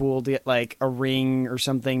it'd be cool to get like a ring or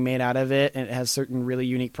something made out of it, and it has certain really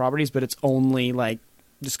unique properties, but it's only like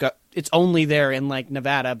it's only there in like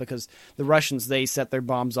Nevada, because the Russians, they set their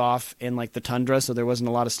bombs off in like the tundra, so there wasn't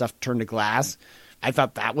a lot of stuff turned to glass. I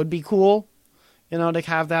thought that would be cool, to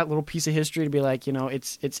have that little piece of history to be like,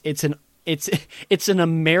 it's an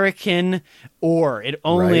American ore. It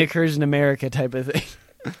only occurs in America type of thing.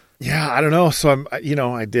 Yeah, I don't know. So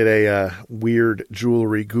I did a weird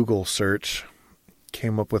jewelry Google search,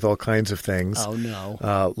 came up with all kinds of things. Oh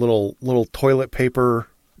no! Little toilet paper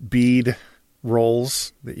bead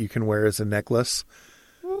rolls that you can wear as a necklace.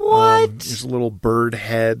 What? There's a little bird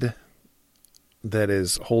head that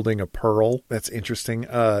is holding a pearl. That's interesting.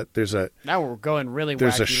 Now we're going really wacky.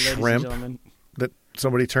 There's a shrimp that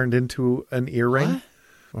somebody turned into an earring.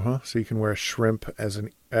 What? So you can wear a shrimp as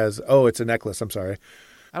it's a necklace. I'm sorry.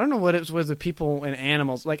 I don't know what it's with people and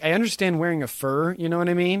animals. Like, I understand wearing a fur, you know what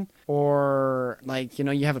I mean? Or, like,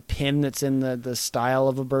 you have a pin that's in the style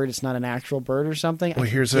of a bird. It's not an actual bird or something. Well,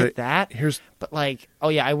 But, like,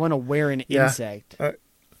 I want to wear an insect.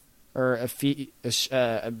 Or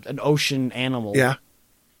an ocean animal. Yeah.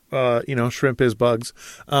 Shrimp is bugs.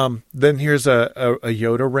 Then here's a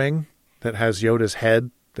Yoda ring that has Yoda's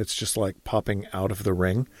head that's just, like, popping out of the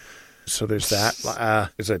ring. So there's that.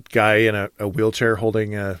 There's a guy in a wheelchair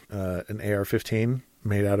holding an AR-15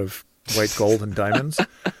 made out of white gold and diamonds.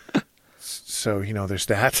 So, there's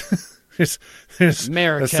that. there's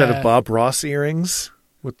America. A set of Bob Ross earrings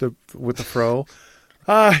with the fro.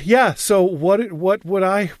 Yeah. So what would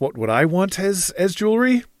I want as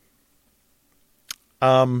jewelry?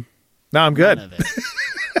 No, I'm good. None of it.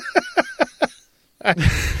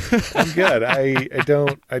 I'm good.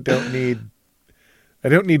 I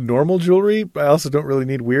don't need normal jewelry, but I also don't really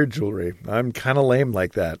need weird jewelry. I'm kind of lame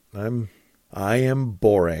like that. I am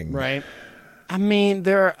boring. Right. I mean,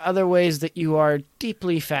 there are other ways that you are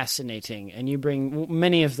deeply fascinating, and you bring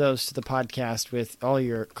many of those to the podcast with all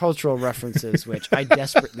your cultural references, which I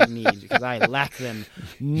desperately need because I lack them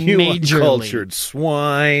majorly. You uncultured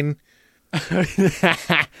swine.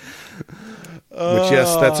 yes,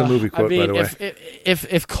 that's a movie quote, by the way.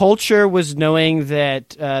 If culture was knowing that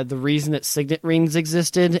the reason that signet rings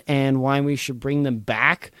existed and why we should bring them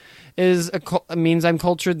back means I'm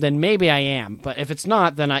cultured, then maybe I am. But if it's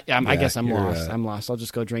not, then I guess I'm lost. I'm lost. I'll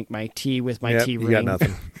just go drink my tea with my tea ring. You got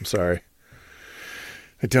nothing. I'm sorry.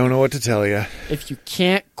 I don't know what to tell you. If you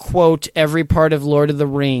can't quote every part of Lord of the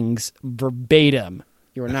Rings verbatim,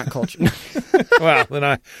 you are not cultured. Well,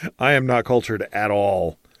 then I am not cultured at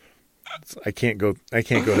all. I can't go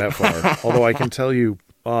that far. Although I can tell you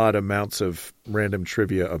odd amounts of random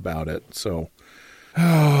trivia about it. So,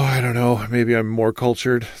 I don't know. Maybe I'm more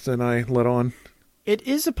cultured than I let on. It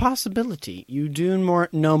is a possibility. You do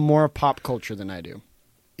know more pop culture than I do.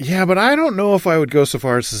 Yeah, but I don't know if I would go so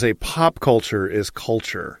far as to say pop culture is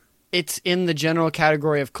culture. It's in the general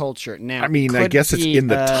category of culture. Now, I mean, I guess it's in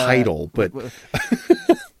the title, but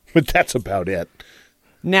but that's about it.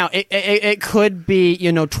 Now, it could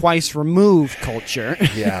be, twice removed culture.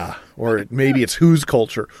 Yeah, or maybe it's whose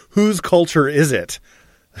culture. Whose culture is it?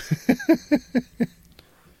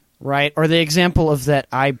 Right, or the example of that,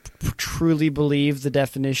 I truly believe the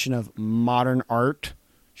definition of modern art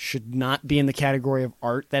should not be in the category of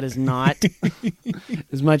art. That is not,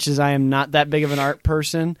 as much as I am not that big of an art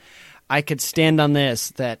person, I could stand on this,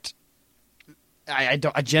 that I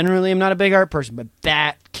generally am not a big art person, but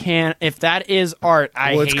if that is art, I hate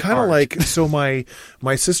art. Well, it's kind of like, so my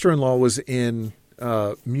sister-in-law was in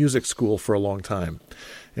music school for a long time.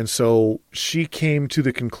 And so she came to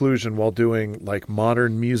the conclusion while doing like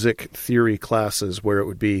modern music theory classes where it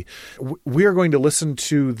would be, we are going to listen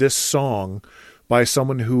to this song by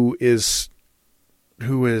someone who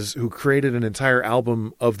created an entire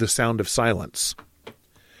album of The Sound of Silence.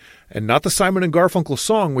 And not the Simon and Garfunkel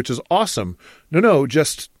song, which is awesome. No,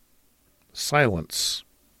 just silence.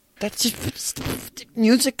 That's just,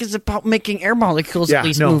 music is about making air molecules at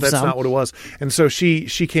least move that's some. Not what it was. And so she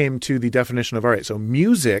came to the definition of, all right, so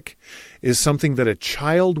music is something that a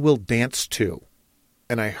child will dance to.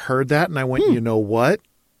 And I heard that and I went, you know what?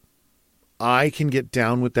 I can get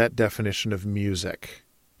down with that definition of music.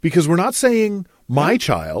 Because we're not saying my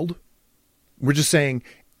child. We're just saying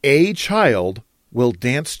a child will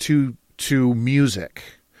dance to music.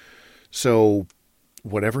 So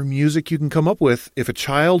whatever music you can come up with, if a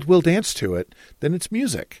child will dance to it, then it's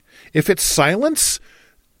music. If it's silence,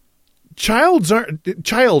 child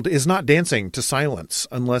is not dancing to silence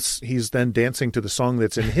unless he's then dancing to the song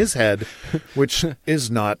that's in his head, which is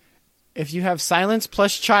not. If you have silence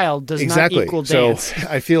plus child does not equal dance. So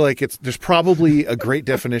I feel like there's probably a great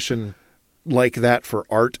definition like that for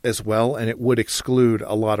art as well, and it would exclude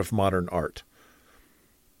a lot of modern art.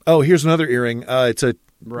 Oh, here's another earring. It's a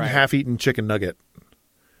half-eaten chicken nugget.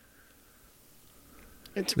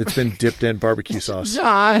 It's been dipped in barbecue sauce.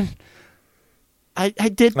 John, I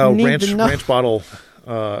didn't need to know. Ranch bottle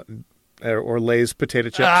or Lay's potato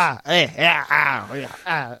chips.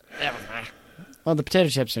 Well, the potato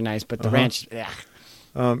chips are nice, but the ranch...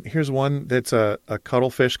 Here's one that's a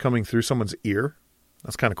cuttlefish coming through someone's ear.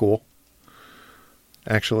 That's kind of cool,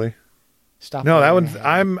 actually. Stop. No, that one's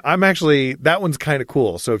that one's kind of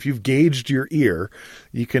cool. So if you've gauged your ear,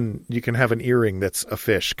 you can have an earring that's a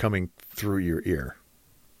fish coming through your ear.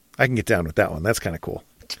 I can get down with that one. That's kind of cool.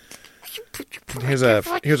 Here's a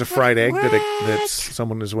fried egg that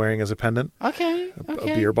someone is wearing as a pendant. Okay. A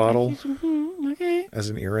beer bottle. Okay. As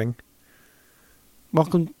an earring.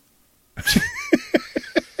 Welcome.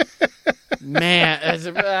 Man,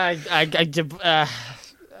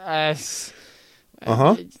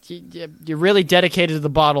 you're really dedicated to the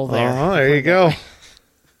bottle there. There you go.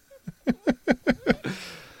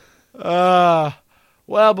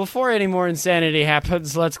 Well, before any more insanity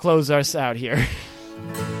happens, let's close us out here.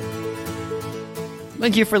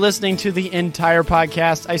 Thank you for listening to the entire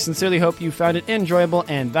podcast. I sincerely hope you found it enjoyable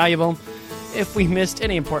and valuable. If we missed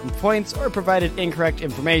any important points or provided incorrect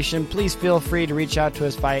information, please feel free to reach out to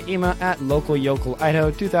us via email at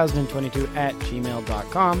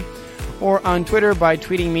localyocalidaho2022@gmail.com or on Twitter by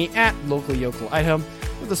tweeting me at localyocalidaho.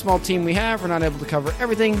 With the small team we have, we're not able to cover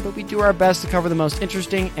everything, but we do our best to cover the most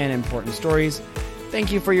interesting and important stories.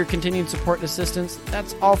 Thank you for your continued support and assistance.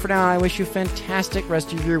 That's all for now. I wish you a fantastic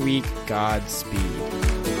rest of your week. Godspeed.